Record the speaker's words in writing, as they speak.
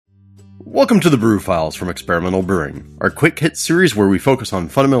Welcome to the Brew Files from Experimental Brewing, our quick hit series where we focus on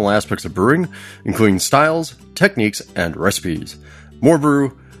fundamental aspects of brewing, including styles, techniques, and recipes. More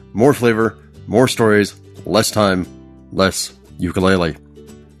brew, more flavor, more stories, less time, less ukulele.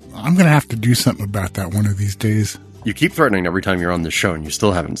 I'm going to have to do something about that one of these days. You keep threatening every time you're on this show and you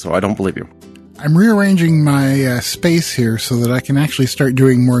still haven't, so I don't believe you. I'm rearranging my space here so that I can actually start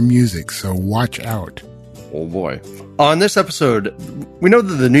doing more music, so watch out. Oh boy. On this episode, we know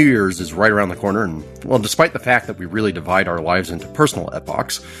that the New Year's is right around the corner, and, well, despite the fact that we really divide our lives into personal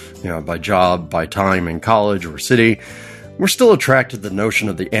epochs, by job, by time in college or city, we're still attracted to the notion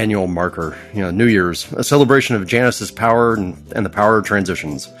of the annual marker, New Year's, a celebration of Janus's power and the power of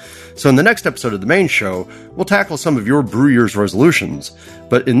transitions. So in the next episode of the main show, we'll tackle some of your Brew Year's resolutions.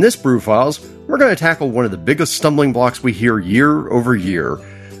 But in this Brew Files, we're going to tackle one of the biggest stumbling blocks we hear year over year: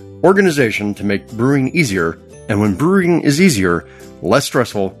 organization to make brewing easier, and when brewing is easier, less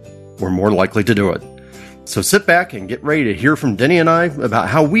stressful, we're more likely to do it. So sit back and get ready to hear from Denny and I about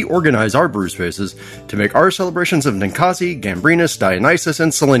how we organize our brew spaces to make our celebrations of Ninkasi, Gambrinus, Dionysus,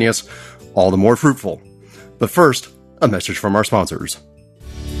 and Selenius all the more fruitful. But first, a message from our sponsors.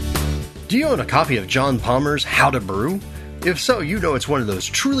 Do you own a copy of John Palmer's How to Brew? If so, you know it's one of those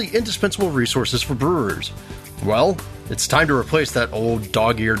truly indispensable resources for brewers. Well, it's time to replace that old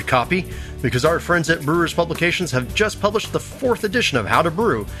dog-eared copy, because our friends at Brewers Publications have just published the 4th edition of How to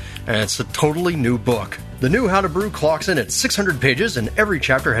Brew, and it's a totally new book. The new How to Brew clocks in at 600 pages, and every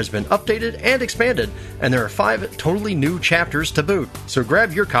chapter has been updated and expanded, and there are 5 totally new chapters to boot. So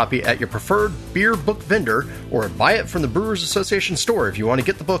grab your copy at your preferred beer book vendor, or buy it from the Brewers Association store if you want to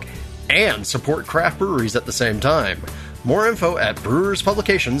get the book and support craft breweries at the same time. More info at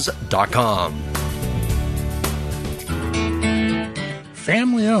brewerspublications.com.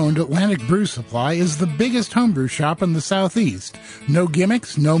 Family-owned Atlantic Brew Supply is the biggest homebrew shop in the Southeast. No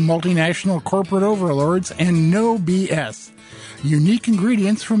gimmicks, no multinational corporate overlords, and no BS. Unique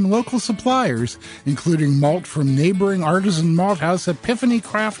ingredients from local suppliers, including malt from neighboring artisan malt house Epiphany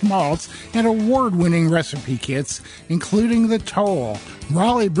Craft Malts and award-winning recipe kits, including the Toll,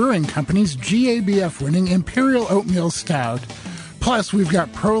 Raleigh Brewing Company's GABF-winning Imperial Oatmeal Stout. Plus, we've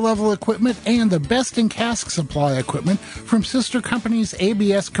got pro-level equipment and the best-in-cask supply equipment from sister companies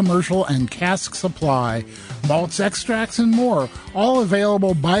ABS Commercial and Cask Supply. Malts, extracts, and more, all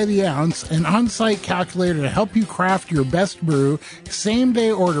available by the ounce, an on-site calculator to help you craft your best brew, same-day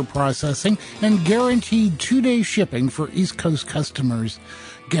order processing, and guaranteed 2-day shipping for East Coast customers.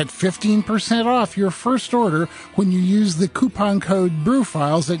 Get 15% off your first order when you use the coupon code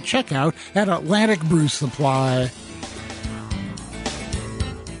BREWFILES at checkout at Atlantic Brew Supply.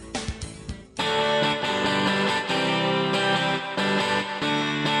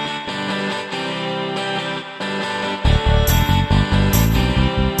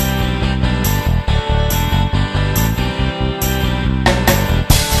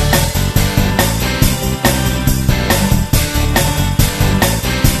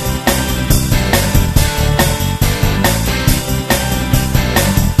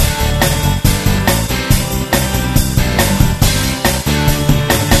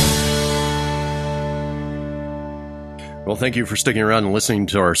 Well, thank you for sticking around and listening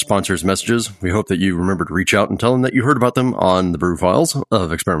to our sponsors' messages. We hope that you remember to reach out and tell them that you heard about them on the Brew Files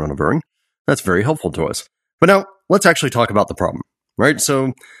of Experimental Brewing. That's very helpful to us. But now, let's actually talk about the problem, right?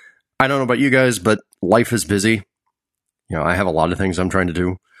 So, I don't know about you guys, but life is busy. I have a lot of things I'm trying to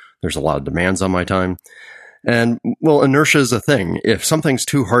do. There's a lot of demands on my time. And, well, inertia is a thing. If something's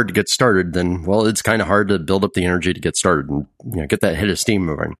too hard to get started, then, well, it's kind of hard to build up the energy to get started and, get that hit of steam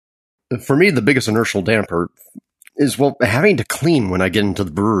moving. For me, the biggest inertial damper is, well, having to clean when I get into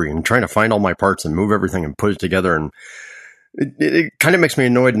the brewery and trying to find all my parts and move everything and put it together. And it kind of makes me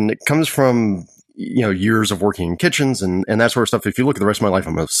annoyed. And it comes from, years of working in kitchens and that sort of stuff. If you look at the rest of my life,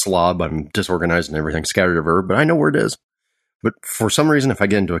 I'm a slob. I'm disorganized and everything's scattered everywhere, but I know where it is. But for some reason, if I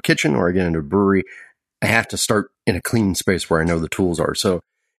get into a kitchen or I get into a brewery, I have to start in a clean space where I know the tools are. So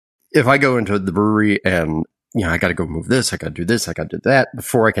if I go into the brewery and, I got to go move this, I got to do this, I got to do that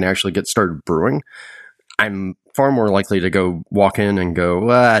before I can actually get started brewing, I'm far more likely to go walk in and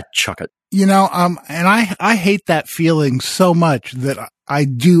go, chuck it. And I hate that feeling so much that I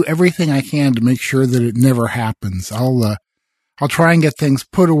do everything I can to make sure that it never happens. I'll try and get things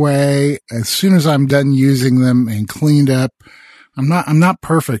put away as soon as I'm done using them and cleaned up. I'm not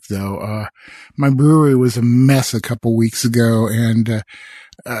perfect though. My brewery was a mess a couple weeks ago, and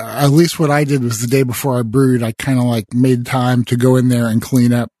at least what I did was the day before I brewed, I kind of made time to go in there and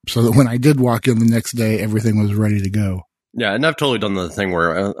clean up so that when I did walk in the next day, everything was ready to go. Yeah, and I've totally done the thing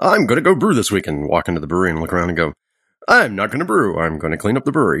where I'm going to go brew this week and walk into the brewery and look around and go, I'm not going to brew. I'm going to clean up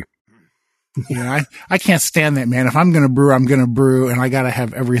the brewery. I can't stand that, man. If I'm going to brew, I'm going to brew, and I got to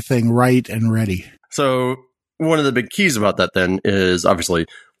have everything right and ready. So one of the big keys about that then is obviously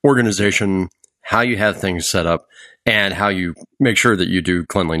organization, how you have things set up, and how you make sure that you do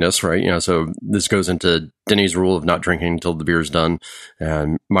cleanliness, right? So this goes into Denny's rule of not drinking until the beer's done,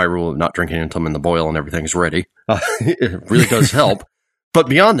 and my rule of not drinking until I'm in the boil and everything's ready. It really does help. But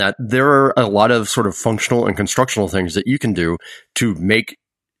beyond that, there are a lot of sort of functional and constructional things that you can do to make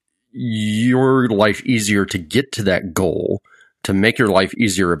your life easier to get to that goal, to make your life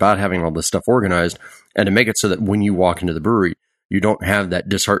easier about having all this stuff organized, and to make it so that when you walk into the brewery, you don't have that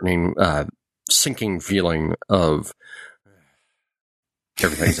disheartening, sinking feeling of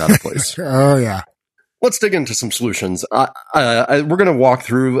everything's out of place. Oh, yeah. Let's dig into some solutions. We're going to walk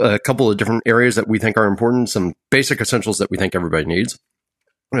through a couple of different areas that we think are important, some basic essentials that we think everybody needs.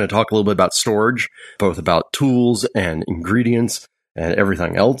 We're going to talk a little bit about storage, both about tools and ingredients and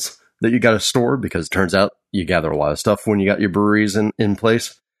everything else that you got to store, because it turns out you gather a lot of stuff when you got your breweries in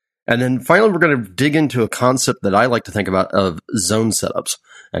place. And then finally, we're going to dig into a concept that I like to think about of zone setups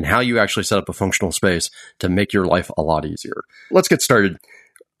and how you actually set up a functional space to make your life a lot easier. Let's get started.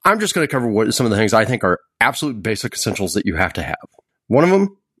 I'm just going to cover some of the things I think are absolute basic essentials that you have to have. One of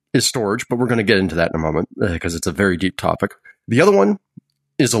them is storage, but we're going to get into that in a moment because it's a very deep topic. The other one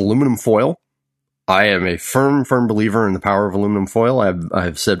is aluminum foil. I am a firm believer in the power of aluminum foil.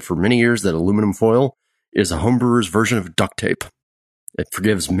 I've said for many years that aluminum foil is a homebrewer's version of duct tape. It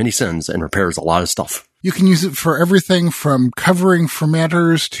forgives many sins and repairs a lot of stuff. You can use it for everything from covering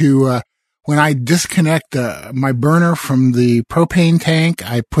fermenters to when I disconnect my burner from the propane tank,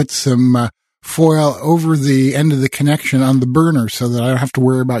 I put some foil over the end of the connection on the burner so that I don't have to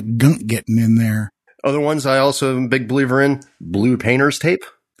worry about gunk getting in there. Other ones I also am a big believer in, blue painter's tape.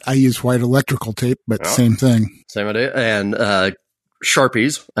 I use white electrical tape, but same thing. Same idea. And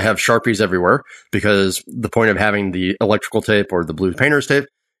Sharpies. I have Sharpies everywhere because the point of having the electrical tape or the blue painter's tape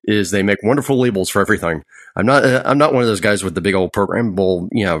is they make wonderful labels for everything. I'm not one of those guys with the big old programmable,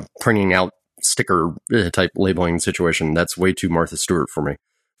 printing out sticker type labeling situation. That's way too Martha Stewart for me.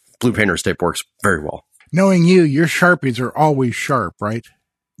 Blue painter's tape works very well. Knowing you, your Sharpies are always sharp, right?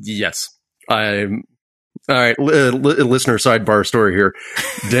 Yes. All right, listener sidebar story here.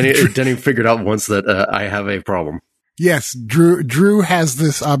 Denny figured out once that I have a problem. Yes, Drew has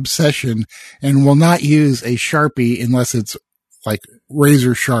this obsession and will not use a Sharpie unless it's like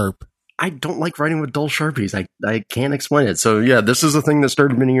razor sharp. I don't like writing with dull Sharpies. I can't explain it. So yeah, this is a thing that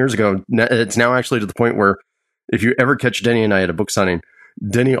started many years ago. It's now actually to the point where if you ever catch Denny and I at a book signing,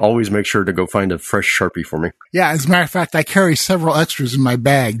 Denny always makes sure to go find a fresh Sharpie for me. Yeah, as a matter of fact, I carry several extras in my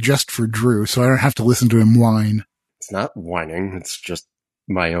bag just for Drew, so I don't have to listen to him whine. It's not whining. It's just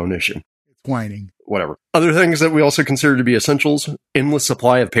my own issue. It's whining. Whatever. Other things that we also consider to be essentials, endless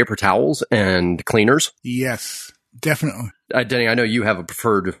supply of paper towels and cleaners. Yes, definitely. Denny, I know you have a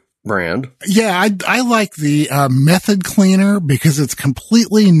preferred brand. Yeah, I like the Method cleaner because it's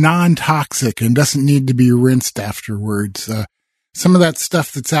completely non-toxic and doesn't need to be rinsed afterwards. Some of that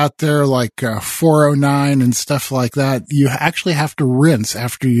stuff that's out there, like 409 and stuff like that, you actually have to rinse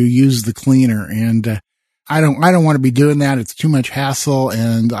after you use the cleaner. And I don't want to be doing that. It's too much hassle,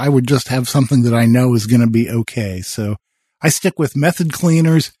 and I would just have something that I know is going to be okay. So I stick with Method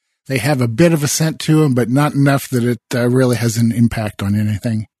cleaners. They have a bit of a scent to them, but not enough that it really has an impact on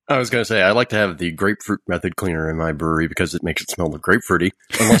anything. I was going to say, I like to have the grapefruit Method cleaner in my brewery because it makes it smell grapefruity.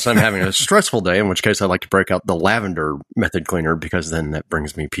 Unless I'm having a stressful day, in which case I like to break out the lavender Method cleaner because then that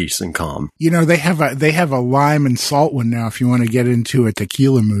brings me peace and calm. They have a lime and salt one now if you want to get into a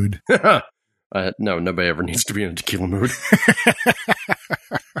tequila mood. No, nobody ever needs to be in a tequila mood.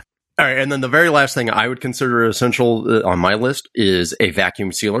 All right, and then the very last thing I would consider essential on my list is a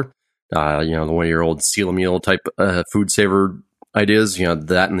vacuum sealer. The one of your old Seal-A-Meal type food saver ideas,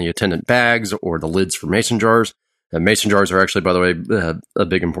 that and the attendant bags or the lids for mason jars. Mason jars are actually, by the way, a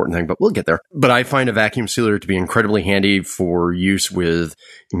big important thing, but we'll get there. But I find a vacuum sealer to be incredibly handy for use with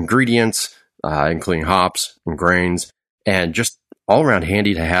ingredients, including hops and grains, and just all around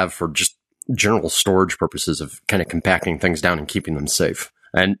handy to have for just general storage purposes of kind of compacting things down and keeping them safe.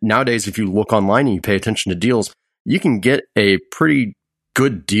 And nowadays, if you look online and you pay attention to deals, you can get a pretty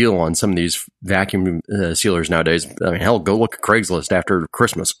good deal on some of these vacuum sealers nowadays. I mean, hell, go look at Craigslist after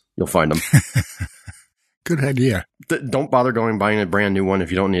Christmas. You'll find them. Good idea. Don't bother buying a brand new one if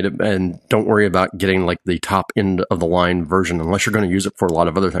you don't need it. And don't worry about getting like the top end of the line version unless you're going to use it for a lot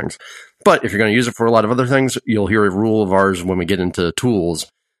of other things. But if you're going to use it for a lot of other things, you'll hear a rule of ours when we get into tools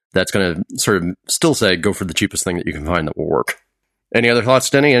that's going to sort of still say, go for the cheapest thing that you can find that will work. Any other thoughts,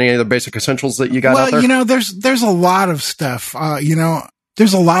 Denny? Any other basic essentials that you got out there? There's a lot of stuff.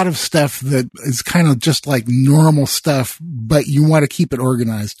 there's a lot of stuff that is kind of just like normal stuff, but you want to keep it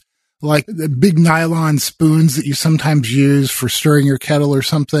organized. Like the big nylon spoons that you sometimes use for stirring your kettle or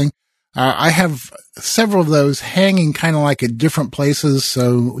something. I have several of those hanging kind of like at different places.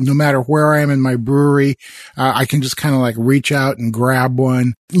 So no matter where I am in my brewery, I can just kind of like reach out and grab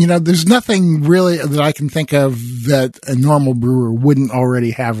one. There's nothing really that I can think of that a normal brewer wouldn't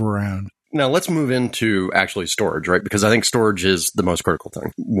already have around. Now let's move into actually storage, right? Because I think storage is the most critical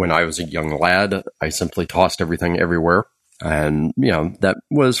thing. When I was a young lad, I simply tossed everything everywhere. And, that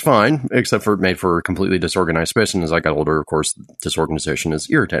was fine, except for it made for a completely disorganized space. And as I got older, of course, disorganization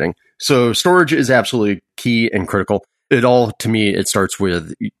is irritating. So storage is absolutely key and critical. To me, it starts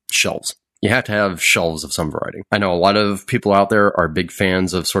with shelves. You have to have shelves of some variety. I know a lot of people out there are big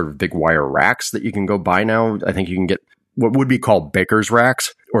fans of sort of big wire racks that you can go buy now. I think you can get what would be called baker's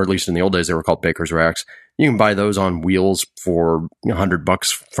racks, or at least in the old days, they were called baker's racks. You can buy those on wheels for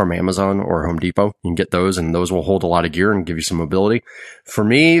 $100 from Amazon or Home Depot. You can get those, and those will hold a lot of gear and give you some mobility. For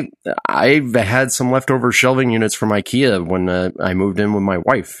me, I've had some leftover shelving units from IKEA when I moved in with my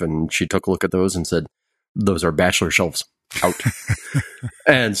wife, and she took a look at those and said, "Those are bachelor shelves. Out."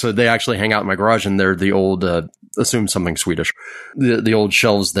 And so they actually hang out in my garage, and they're the old, assume something Swedish, the old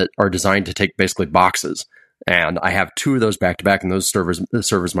shelves that are designed to take basically boxes. And I have 2 of those back to back, and those serve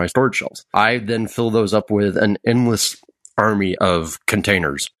as my storage shelves. I then fill those up with an endless army of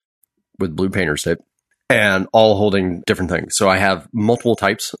containers with blue painter's tape, and all holding different things. So I have multiple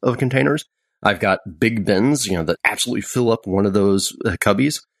types of containers. I've got big bins, that absolutely fill up one of those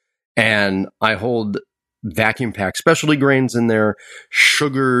cubbies. And I hold vacuum packed specialty grains in there,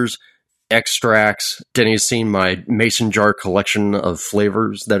 sugars, extracts. Denny's seen my mason jar collection of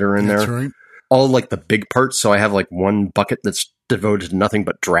flavors that are in there. That's right. All like the big parts. So I have like one bucket that's devoted to nothing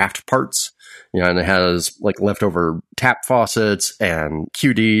but draft parts, and it has like leftover tap faucets and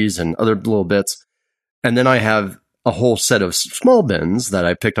QDs and other little bits. And then I have a whole set of small bins that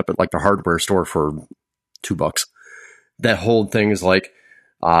I picked up at like the hardware store for $2 that hold things like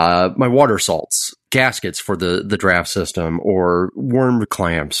my water salts, gaskets for the draft system, or worm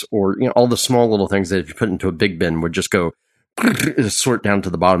clamps, or all the small little things that if you put into a big bin would just go sort down to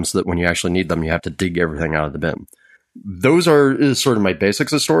the bottom, so that when you actually need them, you have to dig everything out of the bin. Those are sort of my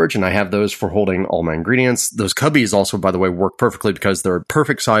basics of storage, and I have those for holding all my ingredients. Those cubbies also, by the way, work perfectly because they're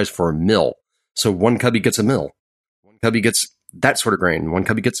perfect size for a mill. So one cubby gets a mill. One cubby gets that sort of grain. One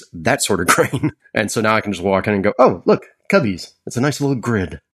cubby gets that sort of grain. And so now I can just walk in and go, "Oh, look, cubbies. It's a nice little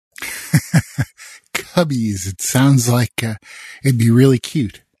grid." Cubbies. It sounds like it'd be really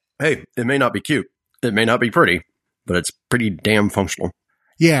cute. Hey, it may not be cute. It may not be pretty, but it's pretty damn functional.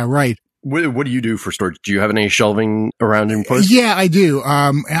 Yeah, right. What do you do for storage? Do you have any shelving around in place? Yeah, I do.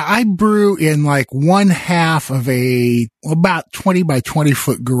 I brew in like one half of about 20 by 20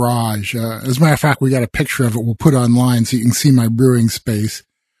 foot garage. As a matter of fact, we got a picture of it we'll put online so you can see my brewing space.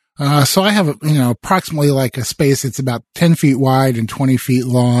 So I have, approximately like a space that's about 10 feet wide and 20 feet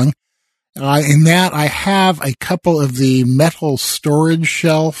long. In that, I have a couple of the metal storage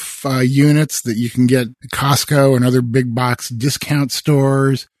shelf units that you can get at Costco and other big box discount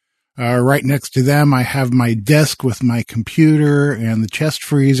stores. Right next to them, I have my desk with my computer and the chest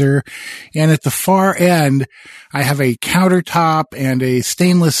freezer. And at the far end, I have a countertop and a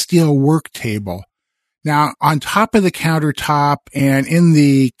stainless steel work table. Now, on top of the countertop and in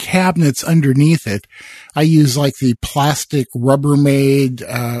the cabinets underneath it, I use like the plastic Rubbermaid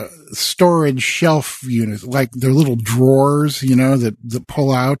storage shelf units, like they're little drawers, that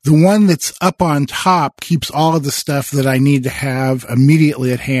pull out. The one that's up on top keeps all of the stuff that I need to have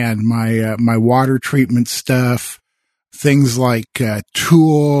immediately at hand. My water treatment stuff, things like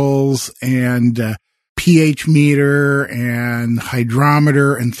tools and pH meter and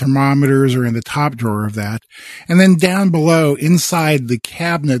hydrometer and thermometers are in the top drawer of that. And then down below, inside the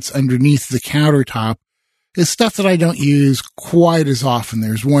cabinets underneath the countertop, is stuff that I don't use quite as often.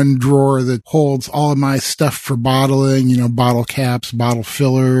 There's one drawer that holds all of my stuff for bottling, bottle caps, bottle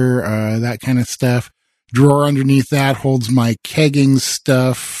filler, that kind of stuff. Drawer underneath that holds my kegging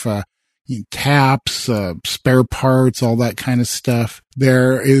stuff, taps, spare parts, all that kind of stuff.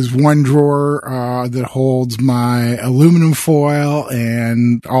 There is one drawer that holds my aluminum foil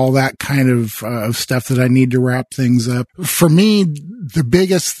and all that kind of stuff that I need to wrap things up. For me, the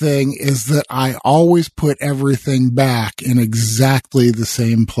biggest thing is that I always put everything back in exactly the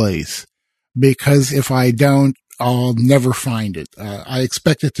same place, because if I don't, I'll never find it. I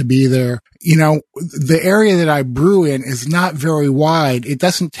expect it to be there. The area that I brew in is not very wide. It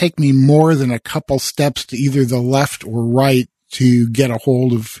doesn't take me more than a couple steps to either the left or right to get a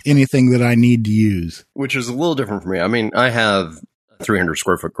hold of anything that I need to use. Which is a little different for me. I mean, I have 300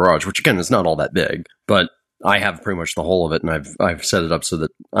 square foot garage, which again is not all that big, but I have pretty much the whole of it, and I've set it up so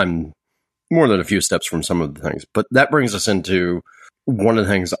that I'm more than a few steps from some of the things. But that brings us into one of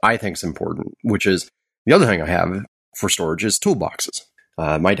the things I think is important, which is the other thing I have for storage is toolboxes.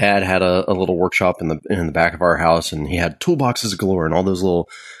 My dad had a little workshop in the back of our house, and he had toolboxes galore and all those little,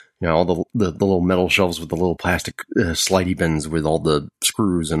 all the little metal shelves with the little plastic slidey bins with all the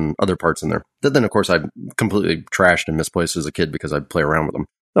screws and other parts in there. That then, of course, I completely trashed and misplaced as a kid because I'd play around with them.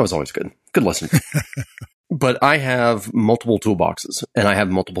 That was always good. Good lesson. But I have multiple toolboxes and I have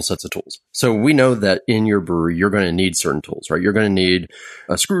multiple sets of tools. So we know that in your brewery, you're going to need certain tools, right? You're going to need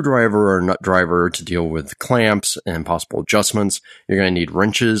a screwdriver or a nut driver to deal with clamps and possible adjustments. You're going to need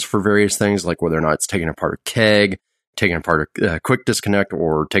wrenches for various things, like whether or not it's taking apart a keg, taking apart a quick disconnect,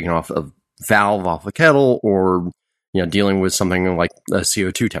 or taking off a valve off a kettle, or dealing with something like a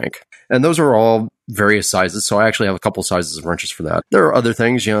CO2 tank. And those are all various sizes. So I actually have a couple sizes of wrenches for that. There are other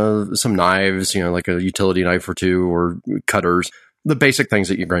things, some knives, like a utility knife or two, or cutters, the basic things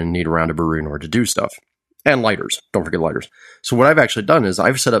that you're going to need around a brewery in order to do stuff. And lighters. Don't forget lighters. So what I've actually done is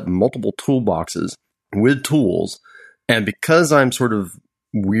I've set up multiple toolboxes with tools. And because I'm sort of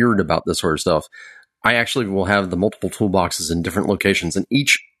weird about this sort of stuff, I actually will have the multiple toolboxes in different locations in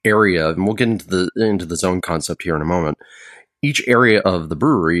each area. And we'll get into the zone concept here in a moment. Each area of the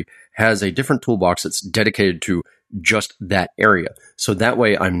brewery has a different toolbox that's dedicated to just that area. So that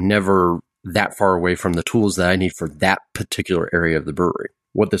way I'm never that far away from the tools that I need for that particular area of the brewery.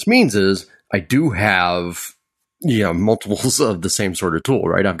 What this means is I do have, multiples of the same sort of tool,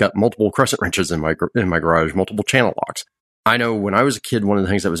 right? I've got multiple crescent wrenches in my garage, multiple channel locks. I know when I was a kid, one of the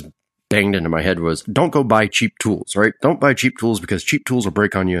things that was banged into my head was don't go buy cheap tools, right? Don't buy cheap tools because cheap tools will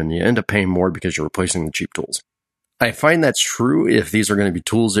break on you and you end up paying more because you're replacing the cheap tools. I find that's true if these are going to be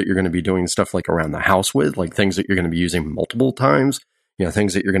tools that you're going to be doing stuff like around the house with, like things that you're going to be using multiple times,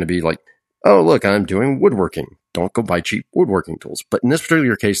 things that you're going to be like, oh, look, I'm doing woodworking. Don't go buy cheap woodworking tools. But in this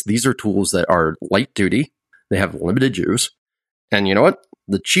particular case, these are tools that are light duty. They have limited use. And you know what?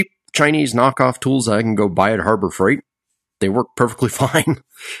 The cheap Chinese knockoff tools that I can go buy at Harbor Freight, they work perfectly fine.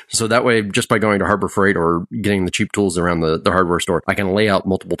 So that way, just by going to Harbor Freight or getting the cheap tools around the hardware store, I can lay out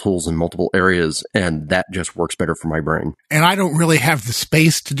multiple tools in multiple areas, and that just works better for my brain. And I don't really have the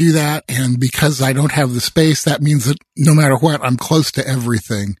space to do that. And because I don't have the space, that means that no matter what, I'm close to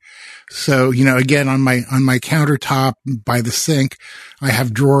everything. So, again, on my countertop by the sink, I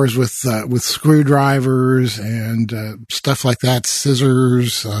have drawers with screwdrivers and stuff like that,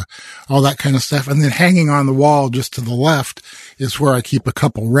 scissors, all that kind of stuff. And then hanging on the wall just to the left is where I keep a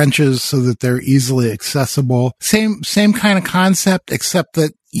couple wrenches so that they're easily accessible. Same kind of concept, except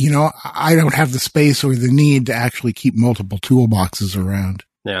that, I don't have the space or the need to actually keep multiple toolboxes around.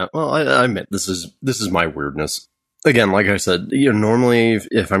 Yeah, well, I admit this is my weirdness. Again, like I said, normally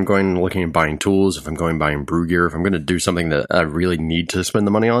if I'm going looking at buying tools, if I'm going buying brew gear, if I'm going to do something that I really need to spend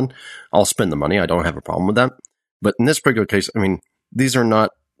the money on, I'll spend the money. I don't have a problem with that. But in this particular case, these are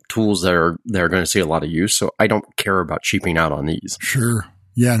not tools that are going to see a lot of use, so I don't care about cheaping out on these. Sure.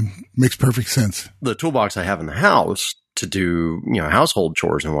 Yeah, makes perfect sense. The toolbox I have in the house to do, household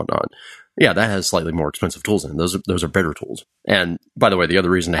chores and whatnot, yeah, that has slightly more expensive tools in it. Those are better tools. And by the way, the other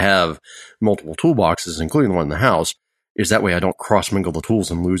reason to have multiple toolboxes, including the one in the house, is that way I don't cross-mingle the tools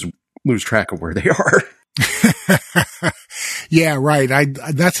and lose track of where they are. Yeah, right.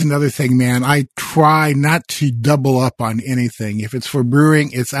 That's another thing, man. I try not to double up on anything. If it's for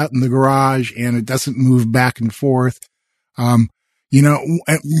brewing, it's out in the garage and it doesn't move back and forth. An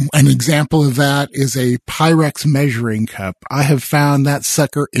example of that is a Pyrex measuring cup. I have found that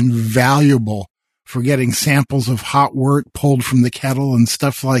sucker invaluable for getting samples of hot wort pulled from the kettle and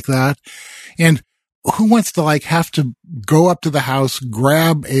stuff like that. And who wants to have to go up to the house,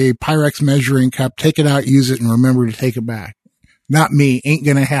 grab a Pyrex measuring cup, take it out, use it, and remember to take it back? Not me. Ain't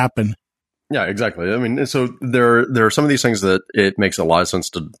gonna happen. Yeah, exactly. So there are some of these things that it makes a lot of sense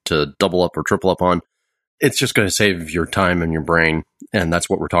to double up or triple up on. It's just going to save your time and your brain. And that's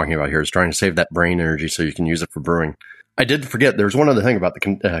what we're talking about here, is trying to save that brain energy so you can use it for brewing. I did forget, there's one other thing about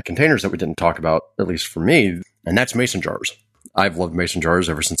the containers that we didn't talk about, at least for me, and that's mason jars. I've loved mason jars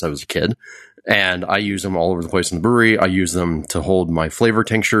ever since I was a kid, and I use them all over the place in the brewery. I use them to hold my flavor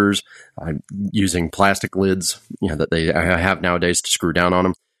tinctures. I'm using plastic lids, that I have nowadays to screw down on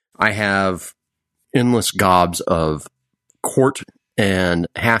them. I have endless gobs of quart and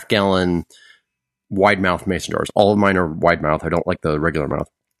half-gallon wide mouth mason jars. All of mine are wide mouth. I don't like the regular mouth.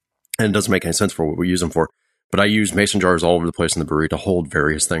 And it doesn't make any sense for what we use them for. But I use mason jars all over the place in the brewery to hold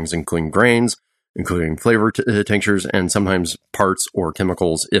various things, including grains, including flavor tinctures, and sometimes parts or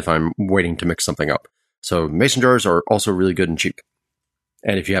chemicals if I'm waiting to mix something up. So mason jars are also really good and cheap.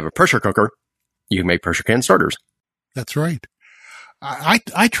 And if you have a pressure cooker, you can make pressure can starters. That's right.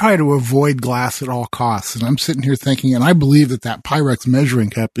 I try to avoid glass at all costs, and I'm sitting here thinking, and I believe that Pyrex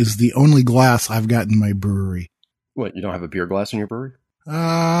measuring cup is the only glass I've got in my brewery. What, you don't have a beer glass in your brewery?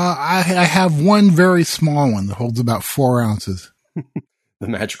 I have one very small one that holds about 4 ounces. The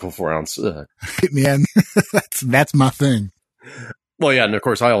magical 4 ounce. Man, that's my thing. Well, yeah, and of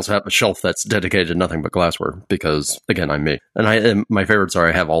course I also have a shelf that's dedicated to nothing but glassware because, again, I'm me. And my favorites are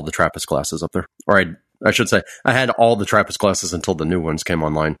I have all the Trappist glasses up there. Or I should say, I had all the Trappist glasses until the new ones came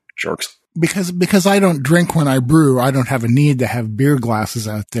online. Jerks. Because I don't drink when I brew, I don't have a need to have beer glasses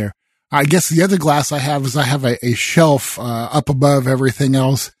out there. I guess the other glass I have is I have a shelf up above everything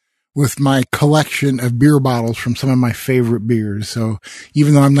else with my collection of beer bottles from some of my favorite beers. So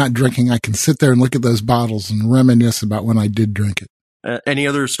even though I'm not drinking, I can sit there and look at those bottles and reminisce about when I did drink it. Any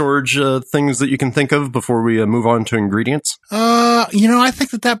other storage things that you can think of before we move on to ingredients? I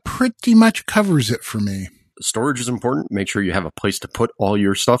think that pretty much covers it for me. Storage is important. Make sure you have a place to put all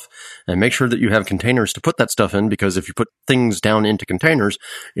your stuff, and make sure that you have containers to put that stuff in, because if you put things down into containers,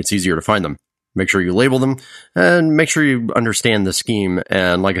 it's easier to find them. Make sure you label them, and make sure you understand the scheme.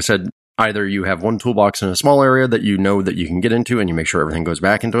 And like I said, either you have one toolbox in a small area that you know that you can get into, and you make sure everything goes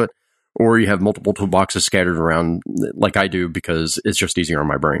back into it, or you have multiple toolboxes scattered around like I do, because it's just easier on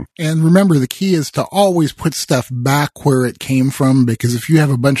my brain. And remember, the key is to always put stuff back where it came from, because if you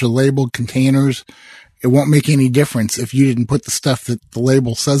have a bunch of labeled containers, it won't make any difference if you didn't put the stuff that the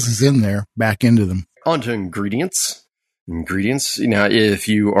label says is in there back into them. On to ingredients. Now, if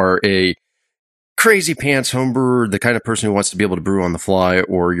you are a crazy pants home brewer, the kind of person who wants to be able to brew on the fly,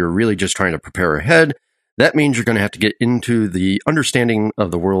 or you're really just trying to prepare ahead, that means you're going to have to get into the understanding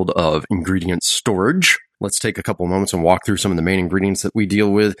of the world of ingredient storage. Let's take a couple of moments and walk through some of the main ingredients that we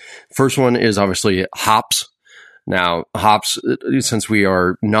deal with. First one is obviously hops. Now, hops, since we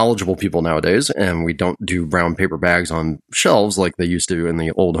are knowledgeable people nowadays and we don't do brown paper bags on shelves like they used to in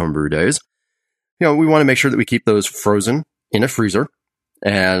the old homebrew days, we want to make sure that we keep those frozen in a freezer.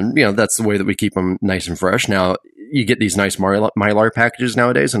 And, that's the way that we keep them nice and fresh. Now, you get these nice Mylar packages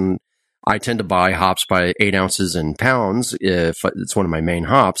nowadays, and I tend to buy hops by 8 ounces in pounds if it's one of my main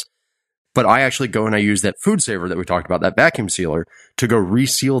hops. But I actually go and I use that food saver that we talked about, that vacuum sealer, to go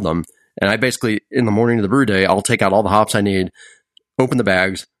reseal them. And I basically, in the morning of the brew day, I'll take out all the hops I need, open the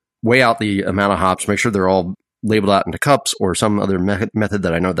bags, weigh out the amount of hops, make sure they're all labeled out into cups or some other method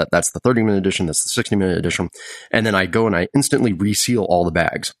that I know that's the 30-minute edition, that's the 60-minute edition. And then I go and I instantly reseal all the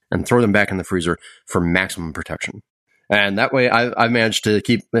bags and throw them back in the freezer for maximum protection. And that way I've managed to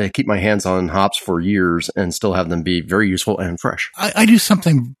keep my hands on hops for years and still have them be very useful and fresh. I do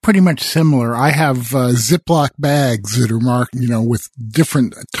something pretty much similar. I have Ziploc bags that are marked, with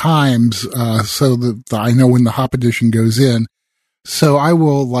different times, so that I know when the hop edition goes in. So I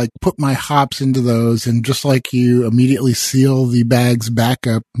will put my hops into those, and just like you, immediately seal the bags back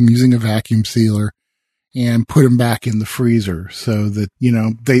up using a vacuum sealer and put them back in the freezer so that,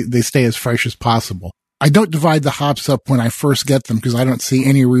 they stay as fresh as possible. I don't divide the hops up when I first get them because I don't see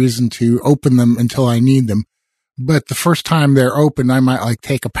any reason to open them until I need them. But the first time they're open, I might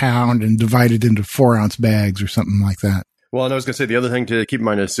take a pound and divide it into 4-ounce bags or something like that. Well, and I was going to say the other thing to keep in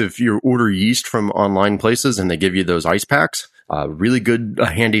mind is if you order yeast from online places and they give you those ice packs, really good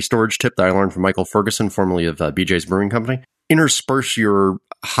handy storage tip that I learned from Michael Ferguson, formerly of BJ's Brewing Company. Intersperse your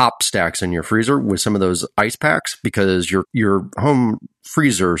hop stacks in your freezer with some of those ice packs, because your home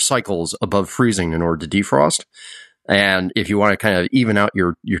freezer cycles above freezing in order to defrost. And if you want to kind of even out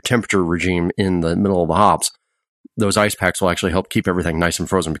your temperature regime in the middle of the hops, those ice packs will actually help keep everything nice and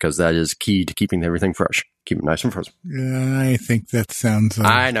frozen, because that is key to keeping everything fresh. Keep it nice and frozen. Yeah, I think that sounds...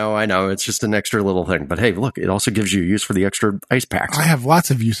 I know. It's just an extra little thing. But hey, look, it also gives you use for the extra ice packs. I have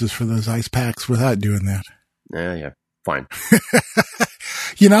lots of uses for those ice packs without doing that. Yeah. Fine.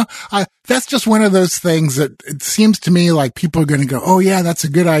 That's just one of those things that it seems to me like people are going to go, oh yeah, that's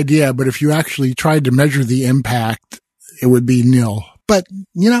a good idea. But if you actually tried to measure the impact, it would be nil. But,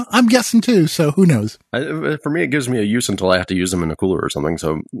 I'm guessing too. So who knows? For me, it gives me a use until I have to use them in a cooler or something.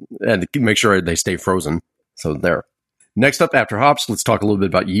 So, and make sure they stay frozen. So there. Next up, after hops, let's talk a little bit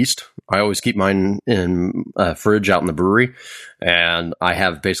about yeast. I always keep mine in a fridge out in the brewery, and I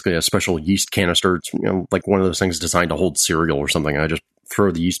have basically a special yeast canister. It's, like one of those things designed to hold cereal or something. I just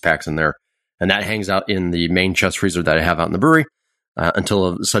throw the yeast packs in there, and that hangs out in the main chest freezer that I have out in the brewery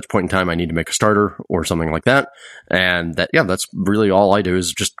until such point in time I need to make a starter or something like that. And that's really all I do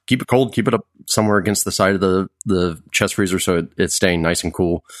is just keep it cold, keep it up somewhere against the side of the chest freezer so it's staying nice and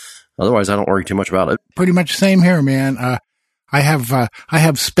cool. Otherwise, I don't worry too much about it. Pretty much same here, man. I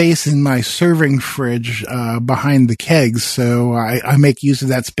have space in my serving fridge, behind the kegs. So I make use of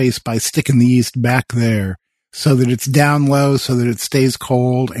that space by sticking the yeast back there so that it's down low so that it stays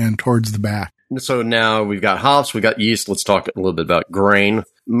cold and towards the back. So now we've got hops, we've got yeast. Let's talk a little bit about grain.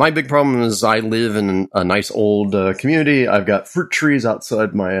 My big problem is I live in a nice old community. I've got fruit trees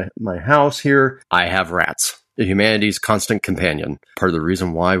outside my house here. I have rats, humanity's constant companion. Part of the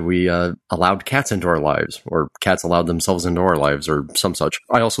reason why we allowed cats into our lives, or cats allowed themselves into our lives, or some such.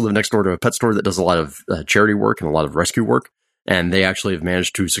 I also live next door to a pet store that does a lot of charity work and a lot of rescue work. And they actually have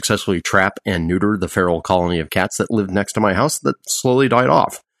managed to successfully trap and neuter the feral colony of cats that lived next to my house that slowly died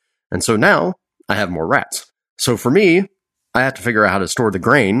off. And so now I have more rats. So for me, I have to figure out how to store the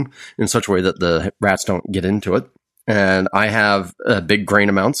grain in such a way that the rats don't get into it. And I have big grain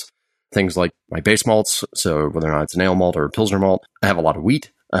amounts, things like my base malts. So whether or not it's an ale malt or a Pilsner malt, I have a lot of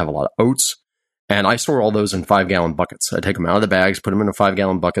wheat. I have a lot of oats. And I store all those in 5-gallon buckets. I take them out of the bags, put them in a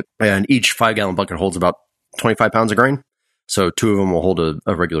 5-gallon bucket. And each 5-gallon bucket holds about 25 pounds of grain. So 2 of them will hold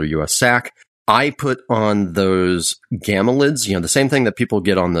a regular U.S. sack. I put on those gamma lids, the same thing that people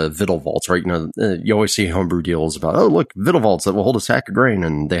get on the Vittel vaults, right? You always see homebrew deals about, oh, look, Vittel vaults that will hold a sack of grain,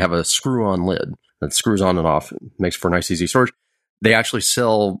 and they have a screw-on lid that screws on and off. It makes for nice, easy storage. They actually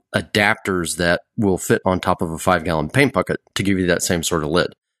sell adapters that will fit on top of a 5-gallon paint bucket to give you that same sort of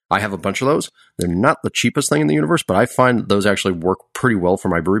lid. I have a bunch of those. They're not the cheapest thing in the universe, but I find that those actually work pretty well for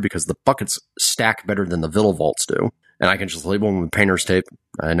my brewery because the buckets stack better than the Vittel vaults do. And I can just label them with painter's tape.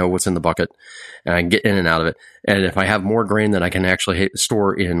 I know what's in the bucket, and I can get in and out of it. And if I have more grain that I can actually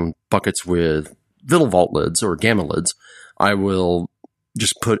store in buckets with Vittel vault lids or gamma lids, I will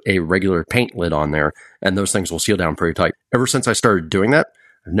just put a regular paint lid on there, and those things will seal down pretty tight. Ever since I started doing that,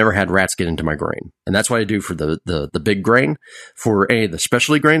 I've never had rats get into my grain. And that's what I do for the big grain. For the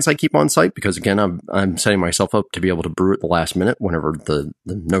specialty grains I keep on site, because again, I'm setting myself up to be able to brew at the last minute whenever the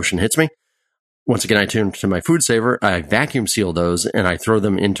notion hits me. Once again, I turn to my food saver, I vacuum seal those, and I throw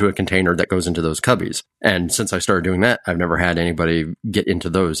them into a container that goes into those cubbies. And since I started doing that, I've never had anybody get into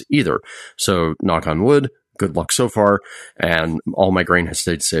those either. So knock on wood, good luck so far, and all my grain has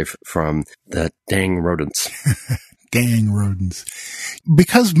stayed safe from the dang rodents. Dang rodents.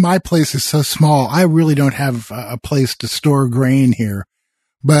 Because my place is so small, I really don't have a place to store grain here.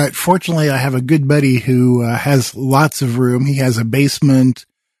 But fortunately, I have a good buddy who has lots of room. He has a basement.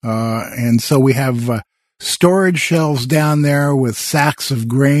 And so we have storage shelves down there with sacks of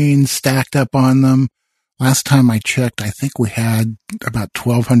grain stacked up on them. Last time I checked, I think we had about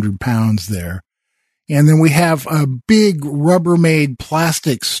 1,200 pounds there. And then we have a big Rubbermaid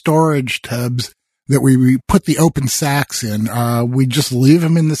plastic storage tubs that we put the open sacks in. We just leave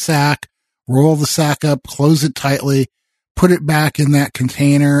them in the sack, roll the sack up, close it tightly, put it back in that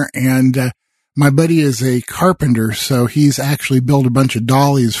container, and my buddy is a carpenter, so he's actually built a bunch of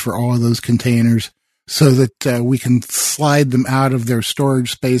dollies for all of those containers so that we can slide them out of their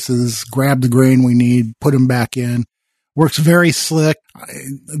storage spaces, grab the grain we need, put them back in. Works very slick.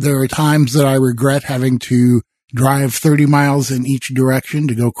 There are times that I regret having to drive 30 miles in each direction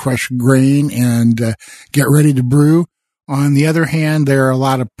to go crush grain and get ready to brew. On the other hand, there are a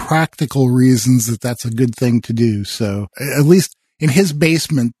lot of practical reasons that that's a good thing to do. So at least in his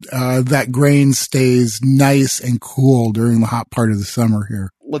basement, that grain stays nice and cool during the hot part of the summer here.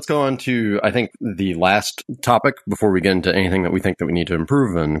 Let's go on to, I think, the last topic before we get into anything that we think that we need to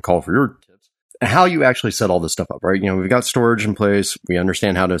improve and call for your tips. How you actually set all this stuff up, right? We've got storage in place. We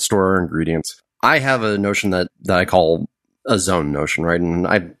understand how to store our ingredients. I have a notion that I call a zone notion, right? And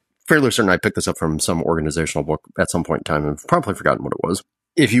I'm fairly certain I picked this up from some organizational book at some point in time and probably forgotten what it was.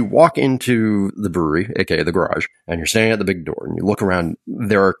 If you walk into the brewery, aka the garage, and you're standing at the big door and you look around,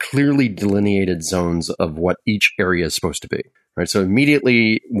 there are clearly delineated zones of what each area is supposed to be, right? So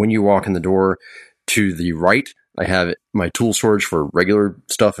immediately when you walk in the door to the right, I have my tool storage for regular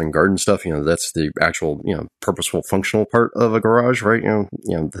stuff and garden stuff. That's the actual, purposeful, functional part of a garage, right?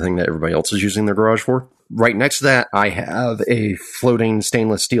 The thing that everybody else is using their garage for. Right next to that, I have a floating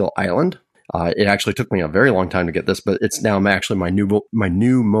stainless steel island. It actually took me a very long time to get this, but it's now actually my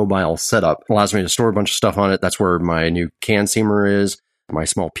new mobile setup. It allows me to store a bunch of stuff on it. That's where my new can seamer is, my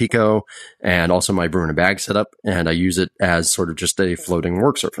small Pico, and also my brew in a bag setup. And I use it as sort of just a floating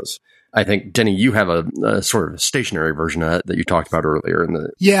work surface. I think, Denny, you have a sort of stationary version of that you talked about earlier.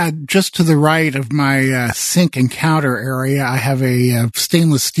 Yeah, just to the right of my sink and counter area, I have a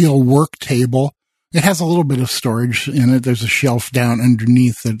stainless steel work table. It has a little bit of storage in it. There's a shelf down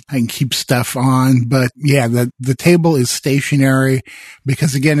underneath that I can keep stuff on. But yeah, the table is stationary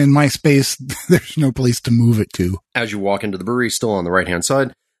because, again, in my space, there's no place to move it to. As you walk into the brewery, still on the right-hand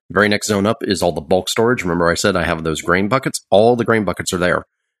side, Very next zone up is all the bulk storage. Remember I said I have those grain buckets? All the grain buckets are there.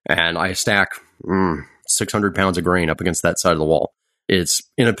 And I stack 600 pounds of grain up against that side of the wall. It's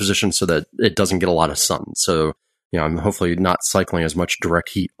in a position so that it doesn't get a lot of sun. So, I'm hopefully not cycling as much direct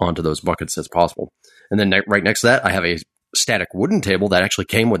heat onto those buckets as possible. And then right next to that, I have a static wooden table that actually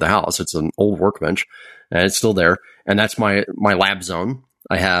came with the house. It's an old workbench, and it's still there. And that's my lab zone.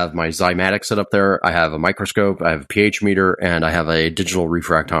 I have my Zymatic set up there. I have a microscope. I have a pH meter, and I have a digital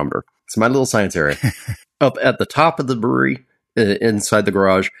refractometer. It's my little science area. Up at the top of the brewery, inside the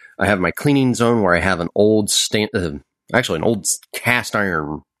garage, I have my cleaning zone where I have an old an old cast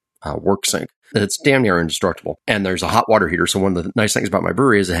iron work sink. It's damn near indestructible. And there's a hot water heater. So one of the nice things about my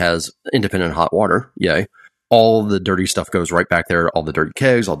brewery is it has independent hot water. Yay. All the dirty stuff goes right back there. All the dirty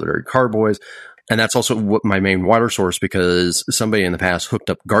kegs, all the dirty carboys. And that's also my main water source because somebody in the past hooked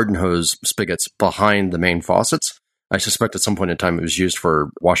up garden hose spigots behind the main faucets. I suspect at some point in time it was used for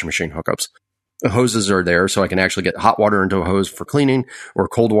washing machine hookups. The hoses are there so I can actually get hot water into a hose for cleaning or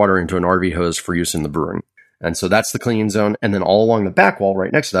cold water into an RV hose for use in the brewing. And so that's the cleaning zone. And then all along the back wall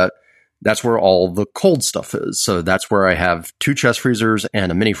right next to that, that's where all the cold stuff is. So that's where I have 2 chest freezers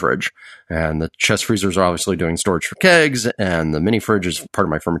and a mini fridge. And the chest freezers are obviously doing storage for kegs, and the mini fridge is part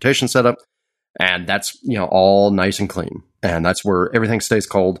of my fermentation setup. And that's, all nice and clean. And that's where everything stays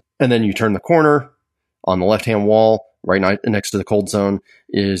cold. And then you turn the corner on the left-hand wall, right next to the cold zone,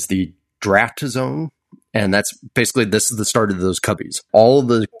 is the draft zone. And that's basically, this is the start of those cubbies. All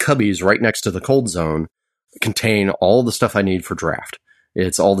the cubbies right next to the cold zone contain all the stuff I need for draft.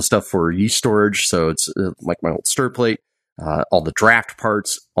 It's all the stuff for yeast storage. So it's like my old stir plate, all the draft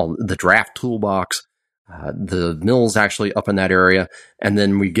parts, all the draft toolbox, the mill's actually up in that area. And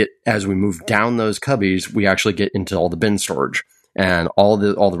then as we move down those cubbies, we actually get into all the bin storage. And all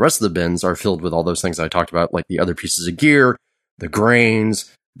the rest of the bins are filled with all those things I talked about, like the other pieces of gear, the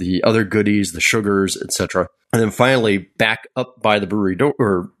grains, the other goodies, the sugars, etc. And then finally, back up by the brewery door,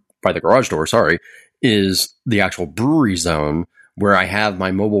 or by the garage door, is the actual brewery zone, where I have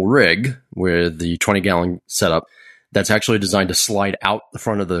my mobile rig with the 20-gallon setup that's actually designed to slide out the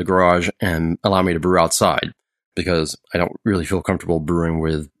front of the garage and allow me to brew outside, because I don't really feel comfortable brewing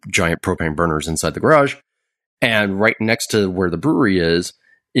with giant propane burners inside the garage. And right next to where the brewery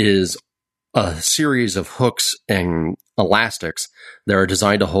is a series of hooks and elastics that are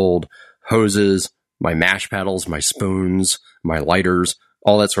designed to hold hoses, my mash paddles, my spoons, my lighters,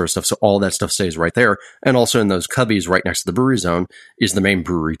 all that sort of stuff. So all that stuff stays right there. And also in those cubbies right next to the brewery zone is the main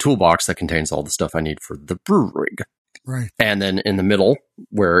brewery toolbox that contains all the stuff I need for the brew rig. Right. And then in the middle,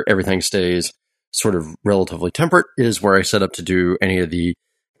 where everything stays sort of relatively temperate, is where I set up to do any of the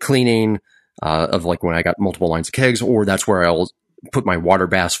cleaning of, like, when I got multiple lines of kegs, or that's where I'll put my water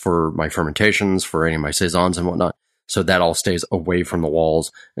baths for my fermentations, for any of my saisons and whatnot. So that all stays away from the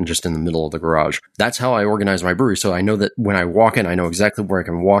walls and just in the middle of the garage. That's how I organize my brewery. So I know that when I walk in, I know exactly where I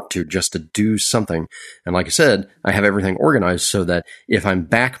can walk to just to do something. And like I said, I have everything organized so that if I'm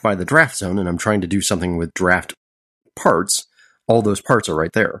back by the draft zone and I'm trying to do something with draft parts, all those parts are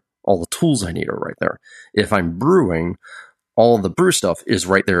right there. All the tools I need are right there. If I'm brewing, all the brew stuff is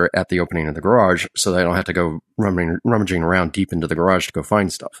right there at the opening of the garage, so that I don't have to go rummaging around deep into the garage to go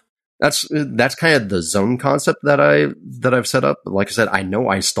find stuff. That's kind of the zone concept that I've set up. Like I said, I know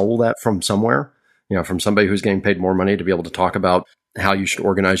I stole that from somewhere, from somebody who's getting paid more money to be able to talk about how you should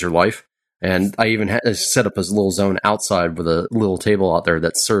organize your life. And I even set up this little zone outside with a little table out there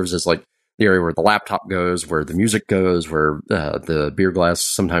that serves as like the area where the laptop goes, where the music goes, where the beer glass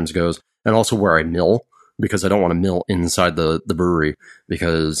sometimes goes, and also where I mill, because I don't want to mill inside the brewery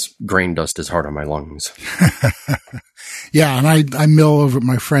because grain dust is hard on my lungs. Yeah, and I mill over at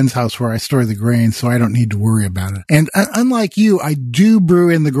my friend's house where I store the grain, so I don't need to worry about it. And unlike you, I do brew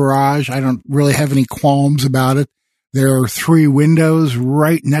in the garage. I don't really have any qualms about it. There are 3 windows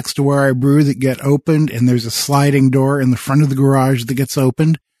right next to where I brew that get opened, and there's a sliding door in the front of the garage that gets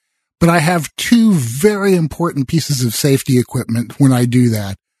opened. But I have 2 very important pieces of safety equipment when I do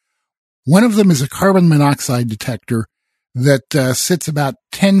that. One of them is a carbon monoxide detector that sits about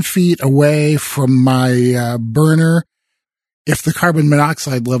 10 feet away from my burner. If the carbon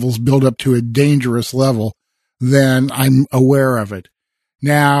monoxide levels build up to a dangerous level, then I'm aware of it.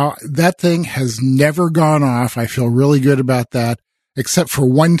 Now, that thing has never gone off. I feel really good about that, except for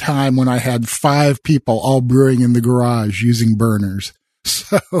one time when I had 5 people all brewing in the garage using burners.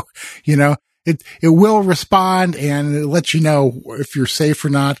 So, it will respond, and it lets you know if you're safe or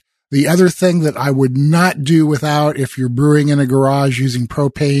not. The other thing that I would not do without, if you're brewing in a garage using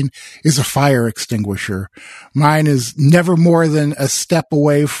propane, is a fire extinguisher. Mine is never more than a step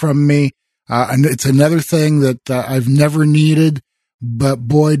away from me. And it's another thing that I've never needed, but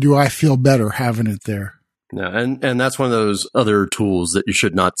boy, do I feel better having it there. Yeah, and that's one of those other tools that you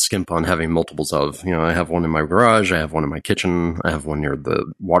should not skimp on having multiples of. I have one in my garage, I have one in my kitchen, I have one near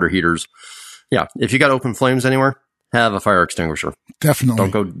the water heaters. Yeah, if you got open flames anywhere, have a fire extinguisher.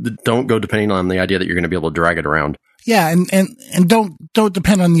 Definitely. Don't go depending on the idea that you're going to be able to drag it around. Yeah, and don't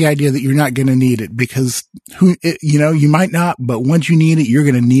depend on the idea that you're not going to need it, because you might not, but once you need it, you're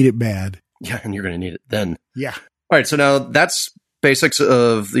going to need it bad. Yeah, and you're going to need it then. Yeah. All right, so now that's basics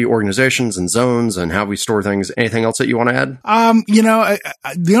of the organizations and zones and how we store things. Anything else that you want to add?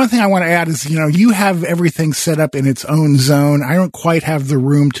 The only thing I want to add is, you have everything set up in its own zone. I don't quite have the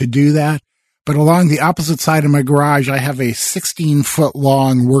room to do that, but along the opposite side of my garage, I have a 16-foot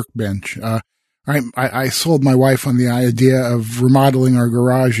long workbench. I sold my wife on the idea of remodeling our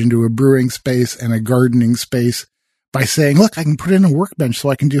garage into a brewing space and a gardening space by saying, look, I can put in a workbench so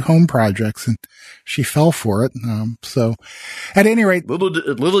I can do home projects. And she fell for it. So at any rate,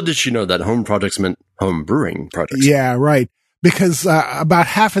 little did she know that home projects meant home brewing projects. Yeah, right. Because about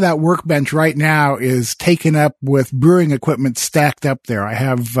half of that workbench right now is taken up with brewing equipment stacked up there. I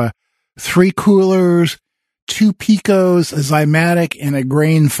have 3 coolers, 2 Picos, a Zymatic, and a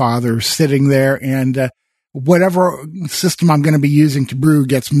Grainfather sitting there. And whatever system I'm going to be using to brew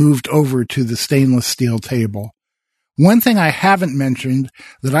gets moved over to the stainless steel table. One thing I haven't mentioned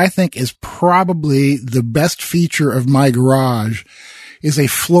that I think is probably the best feature of my garage is a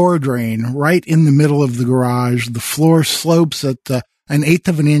floor drain right in the middle of the garage. The floor slopes at 1/8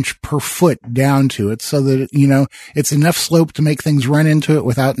 of an inch per foot down to it, so that, it's enough slope to make things run into it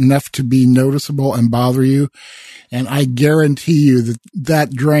without enough to be noticeable and bother you. And I guarantee you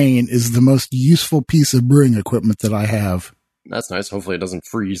that drain is the most useful piece of brewing equipment that I have. That's nice. Hopefully it doesn't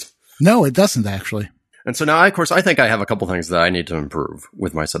freeze. No, it doesn't actually. And so now, of course, I think I have a couple things that I need to improve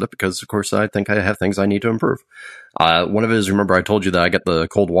with my setup because, of course, I think I have things I need to improve. One of it is, remember I told you that I get the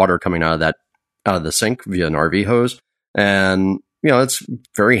cold water coming out of the sink via an RV hose. And, it's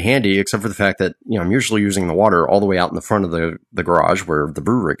very handy, except for the fact that, I'm usually using the water all the way out in the front of the garage where the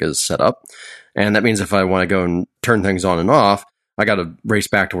brew rig is set up. And that means if I want to go and turn things on and off, I got to race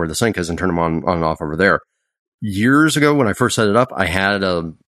back to where the sink is and turn them on and off over there. Years ago, when I first set it up, I had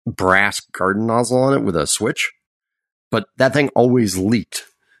a brass garden nozzle on it with a switch, but that thing always leaked.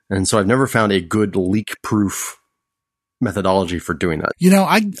 And so I've never found a good leak-proof methodology for doing that.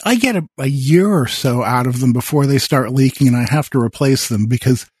 I get a year or so out of them before they start leaking, and I have to replace them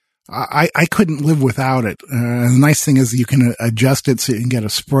because I couldn't live without it. The nice thing is you can adjust it so you can get a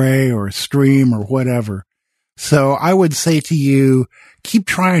spray or a stream or whatever. So I would say to you, keep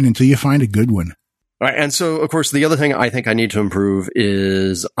trying until you find a good one. All right, and so, of course, the other thing I think I need to improve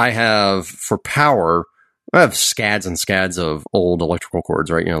is I have, for power, I have scads and scads of old electrical cords,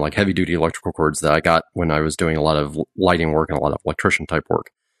 right? Like heavy-duty electrical cords that I got when I was doing a lot of lighting work and a lot of electrician-type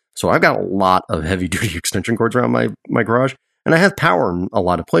work. So I've got a lot of heavy-duty extension cords around my garage, and I have power in a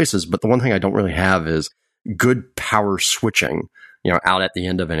lot of places, but the one thing I don't really have is good power switching, out at the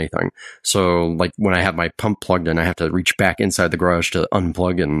end of anything. So, like, when I have my pump plugged in, I have to reach back inside the garage to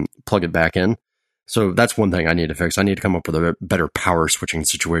unplug and plug it back in. So that's one thing I need to fix. I need to come up with a better power switching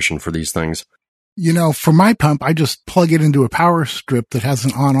situation for these things. For my pump, I just plug it into a power strip that has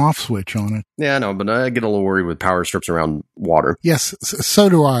an on-off switch on it. Yeah, I know, but I get a little worried with power strips around water. Yes, so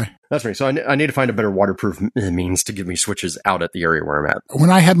do I. That's right. So I need to find a better waterproof means to give me switches out at the area where I'm at.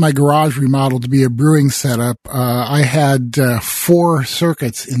 When I had my garage remodeled to be a brewing setup, I had 4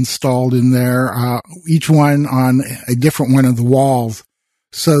 circuits installed in there, each one on a different one of the walls,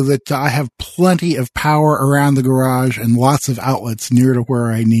 so that I have plenty of power around the garage and lots of outlets near to where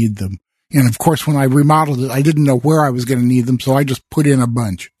I need them. And of course, when I remodeled it, I didn't know where I was going to need them, so I just put in a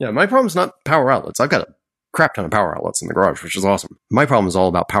bunch. Yeah, my problem's not power outlets. I've got a crap ton of power outlets in the garage, which is awesome. My problem is all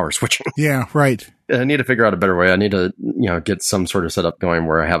about power switching. Yeah, right. I need to figure out a better way. I need to, get some sort of setup going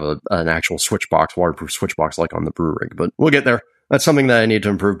where I have an actual switch box, waterproof switch box like on the brew rig, but we'll get there. That's something that I need to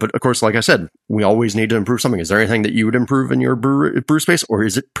improve. But of course, like I said, we always need to improve something. Is there anything that you would improve in your brew space, or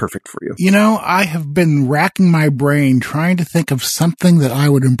is it perfect for you? I have been racking my brain trying to think of something that I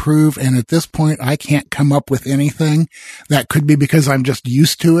would improve. And at this point, I can't come up with anything. That could be because I'm just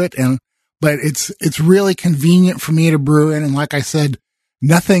used to it. But it's really convenient for me to brew in. And like I said,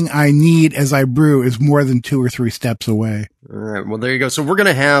 nothing I need as I brew is more than 2 or 3 steps away. All right. Well, there you go. So we're going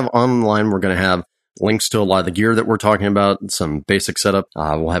to have online, we're going to have links to a lot of the gear that we're talking about, some basic setup.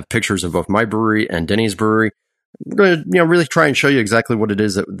 We'll have pictures of both my brewery and Denny's brewery. We're going to, really try and show you exactly what it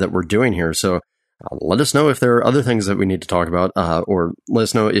is that we're doing here. So let us know if there are other things that we need to talk about, or let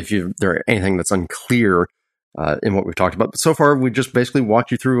us know if there are anything that's unclear in what we've talked about. But so far, we just basically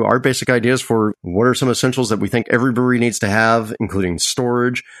walked you through our basic ideas for what are some essentials that we think every brewery needs to have, including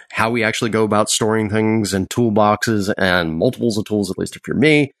storage, how we actually go about storing things in toolboxes and multiples of tools, at least if you're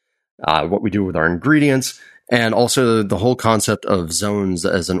me, what we do with our ingredients, and also the whole concept of zones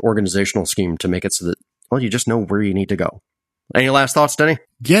as an organizational scheme to make it so that, well, you just know where you need to go. Any last thoughts, Denny?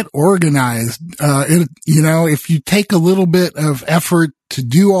 Get organized. If you take a little bit of effort to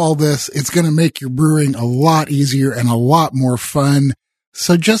do all this, it's going to make your brewing a lot easier and a lot more fun.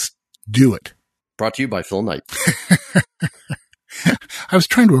 So just do it. Brought to you by Phil Knight. I was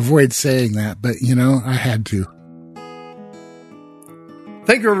trying to avoid saying that, but I had to.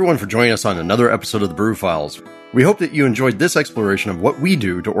 Thank you everyone for joining us on another episode of the Brew Files. We hope that you enjoyed this exploration of what we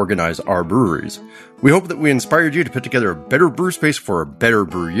do to organize our breweries. We hope that we inspired you to put together a better brew space for a better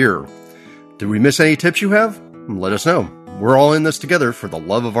brew year. Did we miss any tips you have? Let us know. We're all in this together for the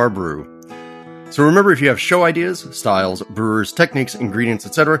love of our brew. So remember, if you have show ideas, styles, brewers, techniques, ingredients,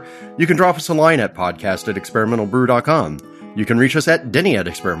 etc., you can drop us a line at podcast@experimentalbrew.com. You can reach us at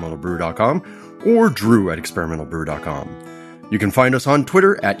denny@experimentalbrew.com or drew@experimentalbrew.com. You can find us on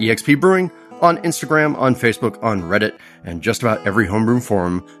Twitter at EXPBrewing, on Instagram, on Facebook, on Reddit, and just about every homebrew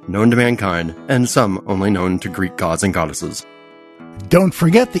forum known to mankind, and some only known to Greek gods and goddesses. Don't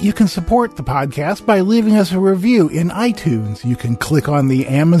forget that you can support the podcast by leaving us a review in iTunes. You can click on the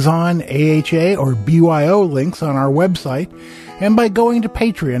Amazon, AHA, or BYO links on our website, and by going to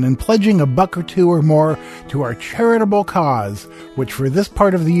Patreon and pledging $1 or $2 or more to our charitable cause, which for this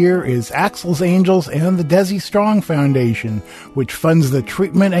part of the year is Axel's Angels and the Desi Strong Foundation, which funds the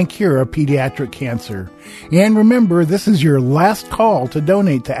treatment and cure of pediatric cancer. And remember, this is your last call to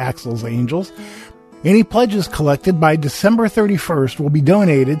donate to Axel's Angels. Any pledges collected by December 31st will be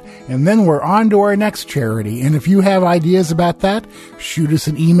donated, and then we're on to our next charity. And if you have ideas about that, shoot us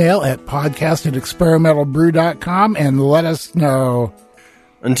an email at podcast@experimentalbrew.com and let us know.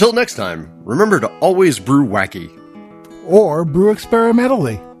 Until next time, remember to always brew wacky. Or brew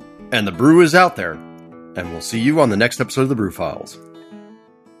experimentally. And the brew is out there. And we'll see you on the next episode of the Brew Files.